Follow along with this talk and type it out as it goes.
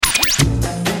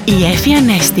Η Έφη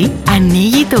Ανέστη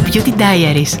ανοίγει το Beauty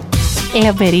Diaries.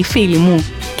 Λαμπεροί φίλοι μου,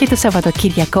 και το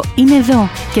Σαββατοκύριακο είναι εδώ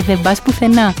και δεν πας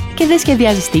πουθενά και δεν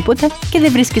σχεδιάζεις τίποτα και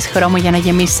δεν βρίσκεις χρόνο για να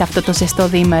γεμίσεις αυτό το ζεστό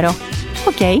διήμερο.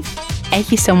 Οκ,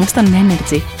 έχεις όμως τον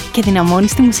Energy και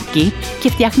δυναμώνεις τη μουσική και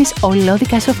φτιάχνεις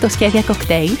ολόδικα σου αυτοσχέδια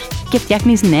κοκτέιλ και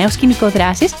φτιάχνεις νέο σκηνικό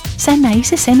δράσης σαν να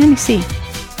είσαι σε ένα νησί.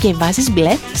 Και βάζεις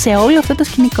μπλε σε όλο αυτό το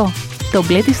σκηνικό. Το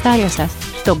μπλε της θάλασσας,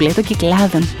 το μπλε των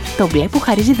κυκλάδων, το μπλε που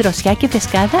χαρίζει δροσιά και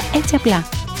φρεσκάδα έτσι απλά.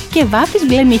 Και βάφεις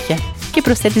μπλε νύχια και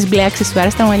προσθέτεις μπλε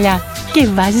αξεσουάρ στα μαλλιά και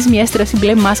βάζεις μια στρώση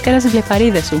μπλε μάσκαρα στις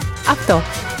βλεφαρίδες σου. Αυτό.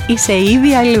 Είσαι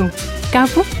ήδη αλλού.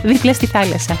 Κάπου δίπλα στη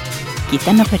θάλασσα.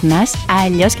 Κοίτα να περνάς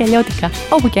αλλιώς και αλλιώτικα,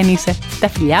 όπου κι αν είσαι. Τα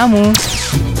φιλιά μου!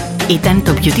 Ήταν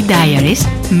το Beauty Diaries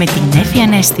με την Έφη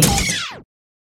Ανέστη.